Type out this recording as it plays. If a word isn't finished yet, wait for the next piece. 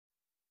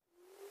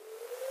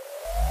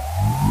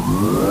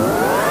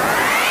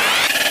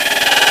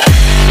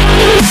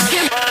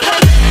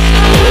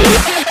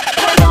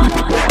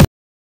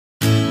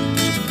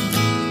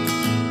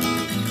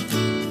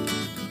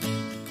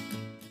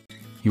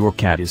Your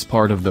cat is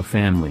part of the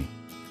family.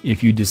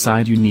 If you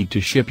decide you need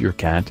to ship your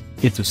cat,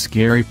 it's a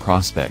scary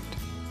prospect.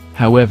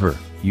 However,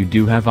 you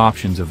do have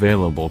options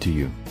available to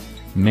you.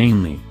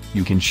 Mainly,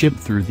 you can ship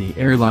through the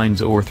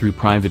airlines or through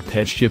private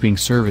pet shipping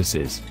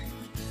services.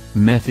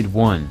 Method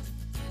 1.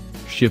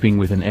 Shipping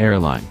with an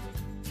airline.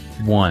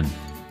 1.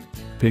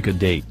 Pick a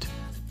date.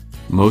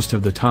 Most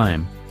of the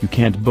time, you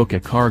can't book a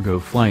cargo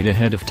flight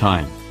ahead of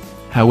time.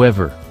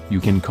 However, you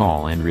can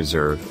call and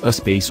reserve a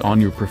space on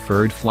your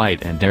preferred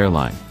flight and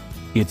airline.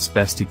 It's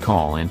best to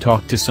call and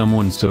talk to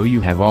someone so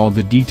you have all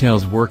the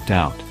details worked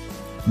out.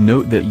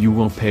 Note that you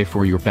will pay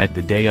for your pet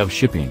the day of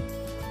shipping.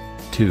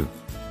 2.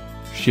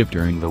 Ship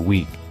during the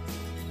week.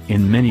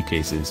 In many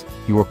cases,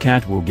 your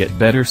cat will get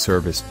better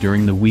service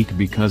during the week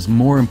because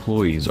more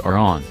employees are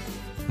on.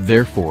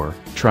 Therefore,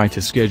 try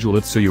to schedule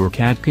it so your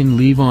cat can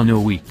leave on a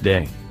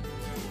weekday.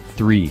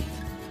 3.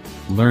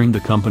 Learn the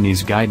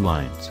company's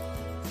guidelines.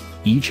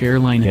 Each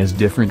airline has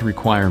different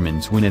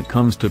requirements when it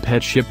comes to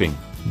pet shipping,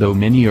 though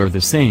many are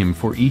the same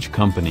for each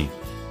company.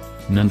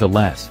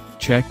 Nonetheless,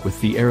 check with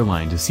the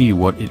airline to see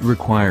what it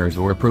requires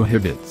or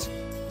prohibits.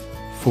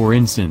 For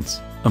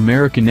instance,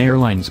 American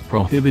Airlines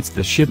prohibits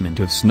the shipment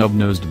of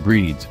snub-nosed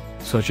breeds,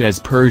 such as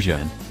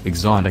Persian,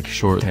 exotic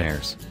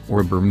shorthairs,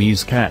 or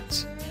Burmese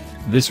cats.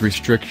 This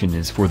restriction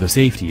is for the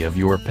safety of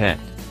your pet,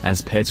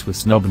 as pets with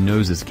snub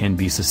noses can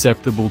be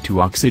susceptible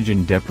to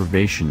oxygen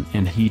deprivation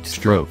and heat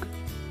stroke.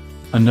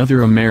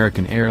 Another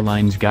American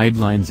Airlines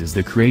guidelines is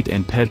the crate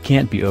and pet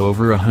can't be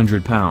over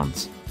 100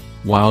 pounds.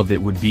 While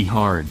that would be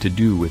hard to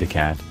do with a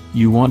cat,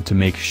 you want to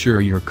make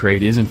sure your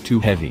crate isn't too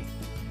heavy.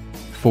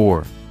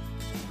 4.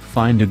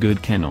 Find a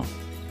good kennel.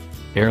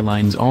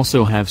 Airlines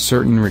also have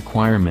certain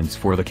requirements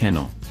for the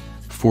kennel.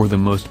 For the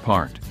most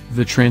part,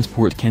 the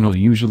transport kennel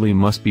usually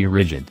must be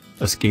rigid,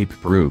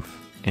 escape-proof,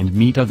 and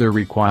meet other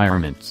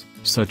requirements,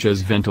 such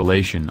as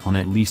ventilation on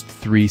at least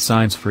 3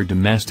 sides for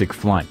domestic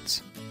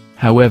flights.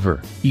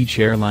 However, each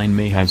airline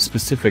may have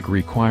specific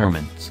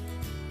requirements.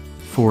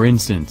 For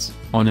instance,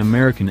 on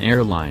American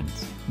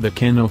Airlines, the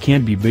kennel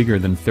can't be bigger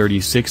than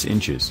 36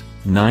 inches,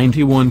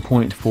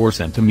 91.4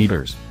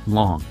 centimeters,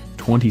 long,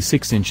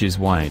 26 inches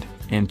wide,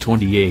 and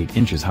 28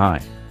 inches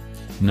high.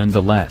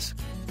 Nonetheless,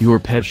 your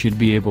pet should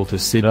be able to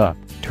sit up,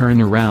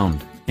 turn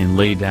around, and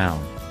lay down.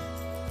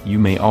 You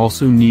may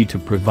also need to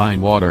provide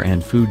water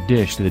and food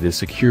dish that is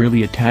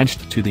securely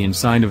attached to the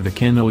inside of the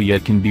kennel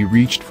yet can be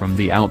reached from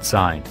the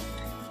outside.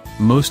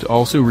 Most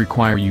also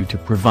require you to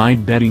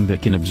provide bedding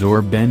that can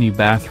absorb any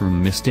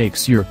bathroom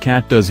mistakes your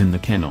cat does in the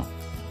kennel.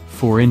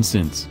 For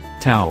instance,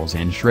 towels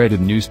and shredded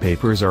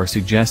newspapers are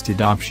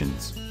suggested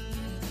options.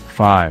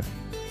 5.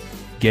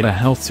 Get a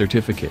health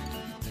certificate.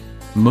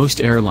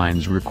 Most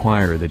airlines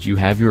require that you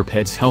have your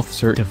pet's health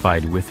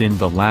certified within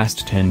the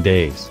last 10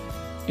 days.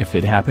 If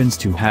it happens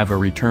to have a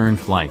return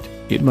flight,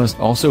 it must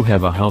also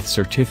have a health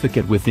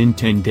certificate within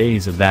 10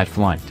 days of that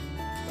flight.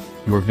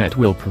 Your vet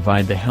will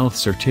provide the health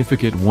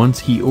certificate once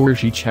he or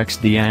she checks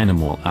the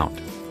animal out.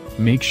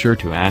 Make sure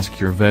to ask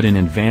your vet in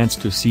advance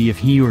to see if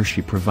he or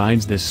she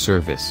provides this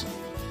service.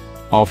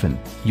 Often,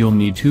 you'll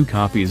need 2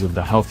 copies of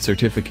the health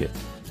certificate.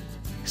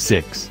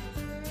 6.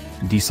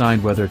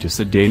 Decide whether to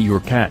sedate your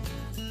cat.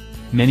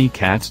 Many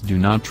cats do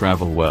not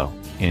travel well,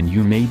 and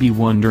you may be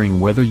wondering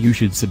whether you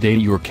should sedate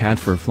your cat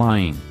for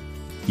flying.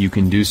 You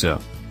can do so.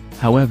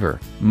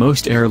 However,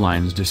 most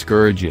airlines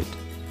discourage it.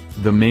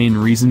 The main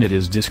reason it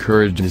is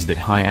discouraged is that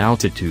high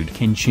altitude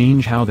can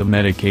change how the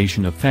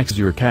medication affects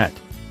your cat.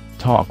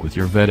 Talk with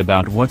your vet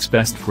about what's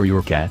best for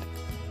your cat.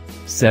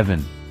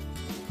 7.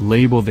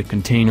 Label the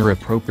container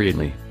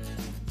appropriately.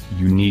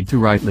 You need to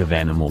write "Live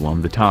Animal"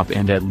 on the top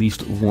and at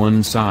least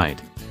one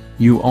side.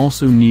 You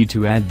also need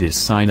to add this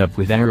sign up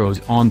with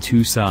arrows on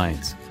 2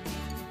 sides.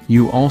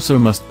 You also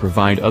must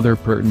provide other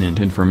pertinent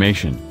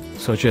information,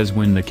 such as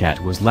when the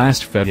cat was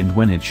last fed and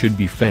when it should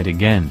be fed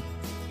again.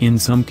 In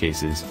some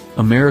cases,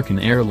 American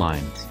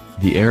Airlines,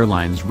 the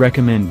airlines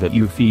recommend that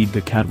you feed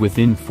the cat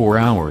within 4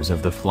 hours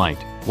of the flight,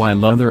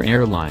 while other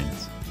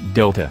airlines,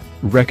 Delta,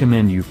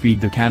 recommend you feed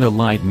the cat a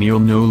light meal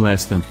no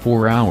less than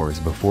 4 hours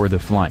before the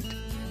flight.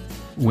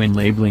 When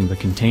labeling the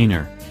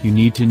container, you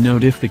need to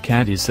note if the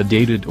cat is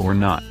sedated or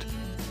not.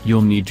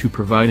 You'll need to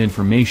provide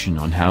information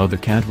on how the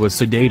cat was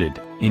sedated,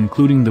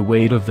 including the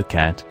weight of the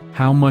cat,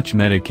 how much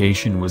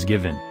medication was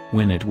given,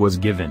 when it was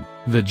given,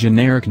 the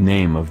generic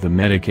name of the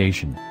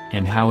medication,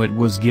 and how it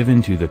was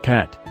given to the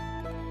cat.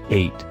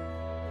 8.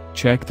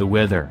 Check the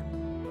weather.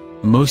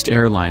 Most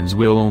airlines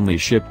will only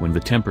ship when the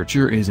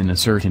temperature is in a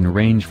certain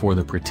range for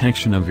the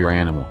protection of your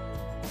animal.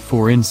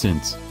 For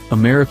instance,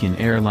 American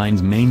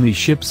Airlines mainly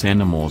ships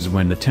animals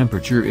when the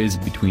temperature is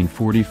between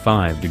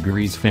 45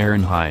 degrees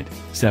Fahrenheit,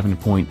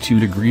 7.2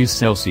 degrees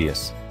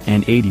Celsius,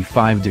 and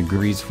 85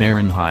 degrees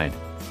Fahrenheit.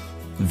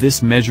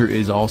 This measure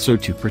is also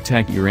to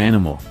protect your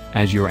animal,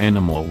 as your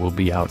animal will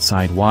be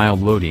outside while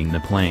loading the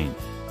plane.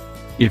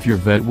 If your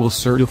vet will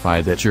certify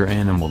that your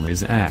animal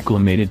is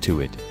acclimated to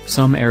it,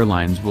 some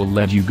airlines will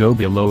let you go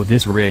below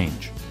this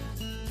range.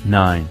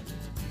 9.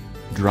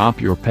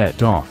 Drop your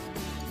pet off.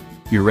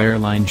 Your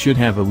airline should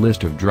have a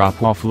list of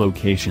drop-off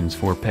locations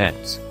for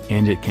pets,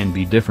 and it can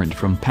be different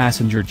from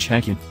passenger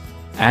check-in.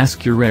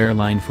 Ask your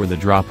airline for the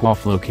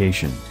drop-off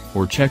location,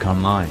 or check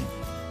online.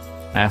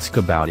 Ask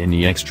about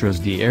any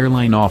extras the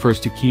airline offers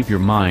to keep your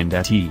mind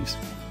at ease.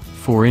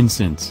 For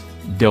instance,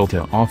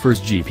 Delta offers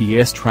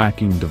GPS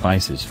tracking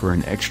devices for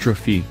an extra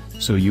fee,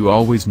 so you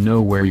always know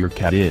where your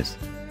cat is.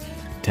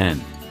 10.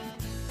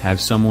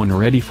 Have someone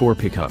ready for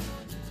pickup.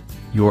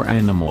 Your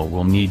animal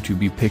will need to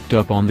be picked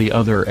up on the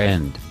other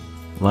end.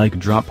 Like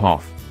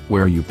drop-off,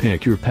 where you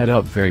pick your pet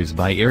up varies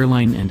by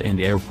airline and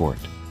airport.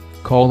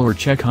 Call or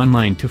check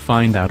online to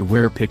find out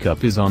where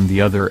pickup is on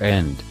the other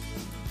end.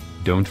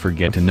 Don't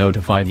forget to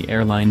notify the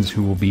airlines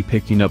who will be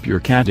picking up your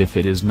cat if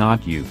it is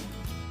not you.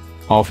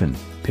 Often,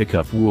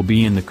 pickup will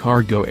be in the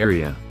cargo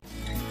area,